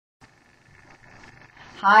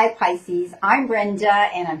Hi Pisces, I'm Brenda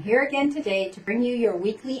and I'm here again today to bring you your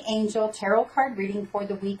weekly angel tarot card reading for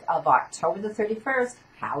the week of October the 31st,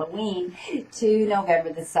 Halloween, to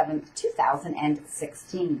November the 7th,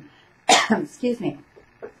 2016. Excuse me.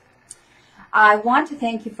 I want to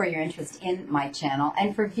thank you for your interest in my channel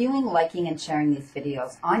and for viewing, liking, and sharing these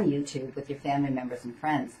videos on YouTube with your family members and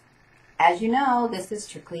friends. As you know, this is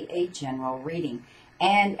strictly a general reading.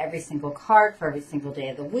 And every single card for every single day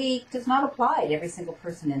of the week does not apply to every single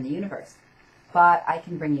person in the universe. But I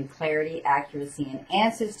can bring you clarity, accuracy, and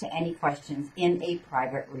answers to any questions in a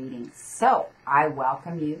private reading. So I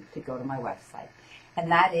welcome you to go to my website.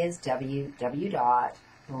 And that is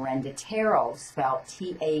www.brendatarot, spelled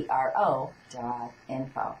T-A-R-O.info.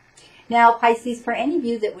 Now, Pisces, for any of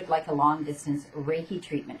you that would like a long-distance Reiki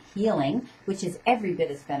treatment healing, which is every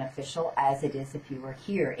bit as beneficial as it is if you were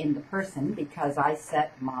here in the person, because I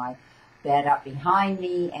set my bed up behind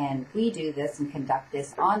me, and we do this and conduct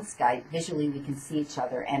this on Skype. Visually, we can see each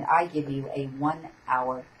other, and I give you a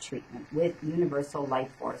 1-hour treatment with universal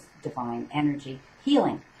life force, divine energy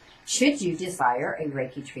healing. Should you desire a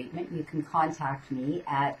Reiki treatment, you can contact me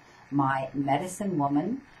at my Medicine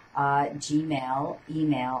Woman Gmail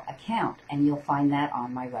email account, and you'll find that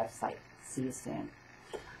on my website. See you soon.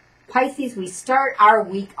 Pisces, we start our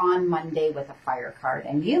week on Monday with a fire card,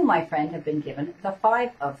 and you, my friend, have been given the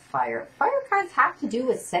 5 of Fire. Fire cards have to do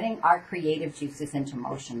with setting our creative juices into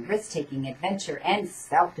motion, risk-taking, adventure, and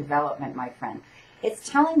self-development, my friend. It's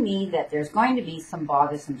telling me that there's going to be some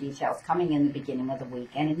bothersome details coming in the beginning of the week,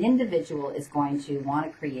 and an individual is going to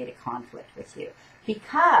want to create a conflict with you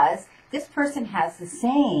because this person has the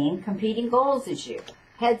same competing goals as you.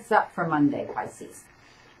 Heads up for Monday, Pisces.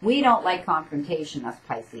 We don't like confrontation, us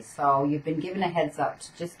Pisces, so you've been given a heads up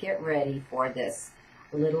to just get ready for this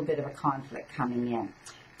little bit of a conflict coming in.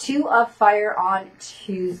 2 of Fire on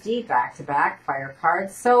Tuesday, back-to-back fire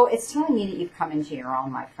cards. So it's telling me that you've come into your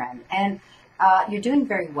own, my friend, and you're doing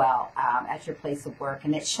very well at your place of work,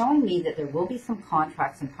 and it's showing me that there will be some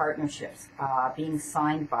contracts and partnerships being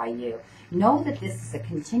signed by you. Know that this is a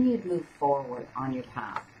continued move forward on your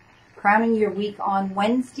path. Crowning your week on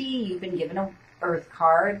Wednesday, you've been given a Earth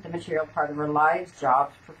card, the material part of our lives,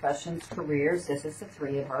 jobs, professions, careers. This is the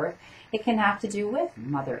 3 of Earth. It can have to do with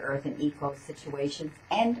Mother Earth and eco situations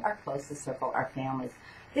and our closest circle, our families.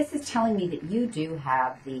 This is telling me that you do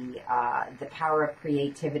have the power of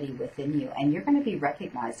creativity within you, and you're going to be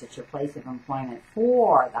recognized at your place of employment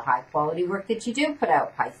for the high-quality work that you do put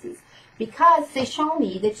out, Pisces, because they show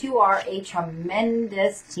me that you are a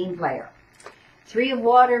tremendous team player. 3 of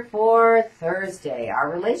Water for Thursday. Our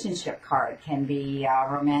relationship card can be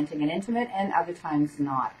romantic and intimate, and other times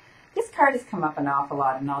not. This card has come up an awful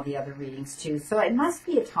lot in all the other readings too, so it must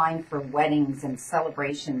be a time for weddings and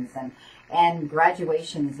celebrations and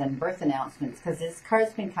graduations and birth announcements, because this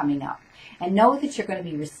card's been coming up. And know that you're going to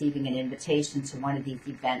be receiving an invitation to one of these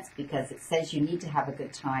events because it says you need to have a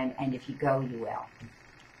good time, and if you go, you will.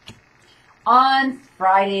 On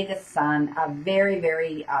Friday, the Sun, a very,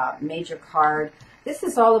 very major card. This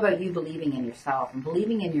is all about you believing in yourself and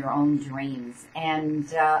believing in your own dreams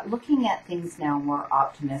and looking at things now more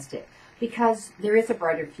optimistic, because there is a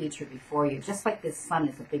brighter future before you. Just like this sun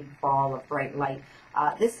is a big ball of bright light,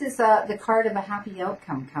 this is the card of a happy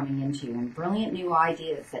outcome coming into you and brilliant new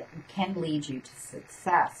ideas that can lead you to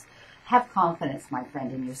success. Have confidence, my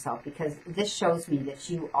friend, in yourself, because this shows me that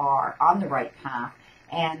you are on the right path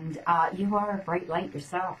and you are a bright light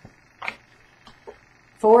yourself.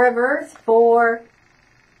 4 of Earth for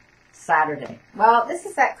Saturday. Well, this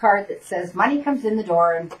is that card that says money comes in the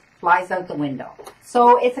door and flies out the window.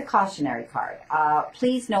 So it's a cautionary card.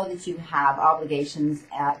 Please know that you have obligations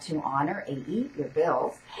to honor, i.e. your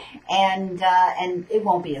bills, and it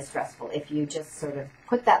won't be as stressful if you just sort of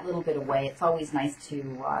put that little bit away. It's always nice to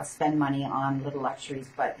spend money on little luxuries,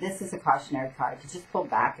 but this is a cautionary card to just pull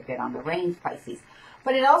back a bit on the reins, Pisces.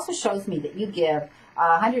 But it also shows me that you give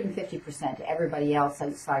 150% to everybody else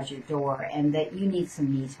outside your door, and that you need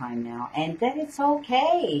some me time now, and that it's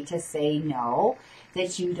okay to say no,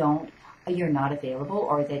 that you're not available,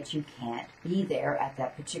 or that you can't be there at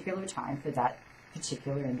that particular time for that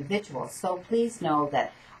particular individual. So please know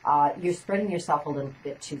that you're spreading yourself a little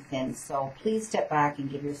bit too thin. So please step back and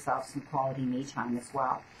give yourself some quality me time as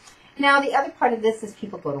well. Now, the other part of this is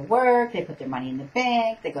people go to work, they put their money in the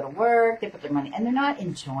bank, they go to work, they put their money, and they're not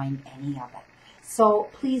enjoying any of it. So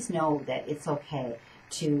please know that it's okay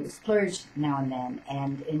to splurge now and then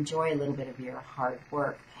and enjoy a little bit of your hard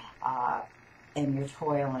work and your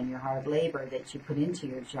toil and your hard labor that you put into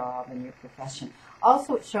your job and your profession.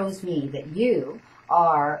 Also, it shows me that you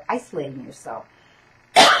are isolating yourself.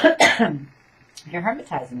 You're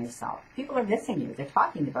hermetizing yourself. People are missing you. They're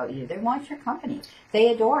talking about you. They want your company.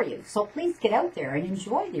 They adore you. So please get out there and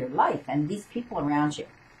enjoy your life and these people around you.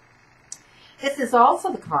 This is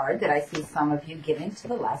also the card that I see some of you giving to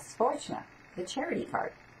the less fortunate, the charity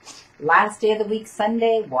card. Last day of the week,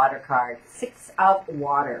 Sunday, water card, 6 of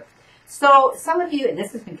water. So some of you, and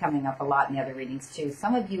this has been coming up a lot in the other readings too,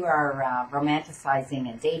 some of you are romanticizing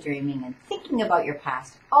and daydreaming and thinking about your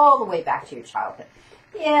past all the way back to your childhood.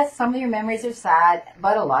 Yes, some of your memories are sad,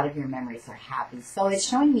 but a lot of your memories are happy. So it's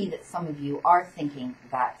showing me that some of you are thinking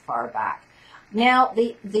that far back. Now,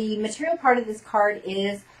 the material part of this card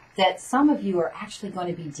is that some of you are actually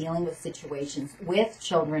going to be dealing with situations with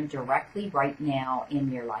children directly right now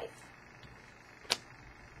in your life.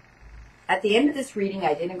 At the end of this reading,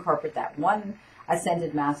 I did incorporate that one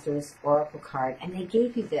Ascended Masters Oracle card, and they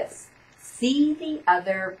gave you this. See the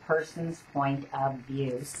other person's point of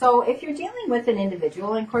view. So if you're dealing with an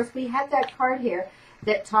individual, and of course we had that card here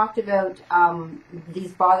that talked about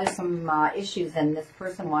these bothersome issues and this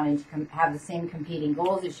person wanting to have the same competing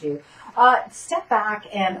goals as you, step back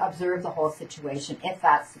and observe the whole situation, if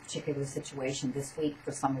that's the particular situation this week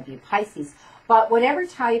for some of you Pisces. But whatever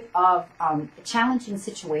type of challenging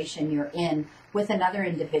situation you're in with another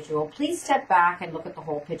individual, please step back and look at the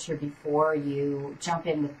whole picture before you jump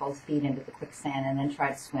in with both feet into the quicksand and then try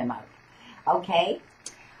to swim out. Okay?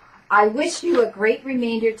 I wish you a great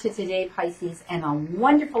remainder to today, Pisces, and a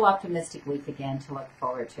wonderful optimistic week again to look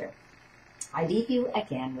forward to. I leave you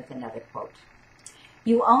again with another quote.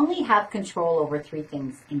 You only have control over 3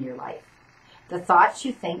 things in your life: the thoughts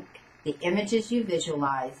you think, the images you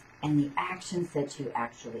visualize, and the actions that you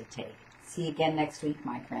actually take. See you again next week,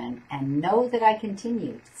 my friend, and know that I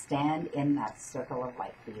continue to stand in that circle of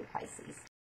light for you, Pisces.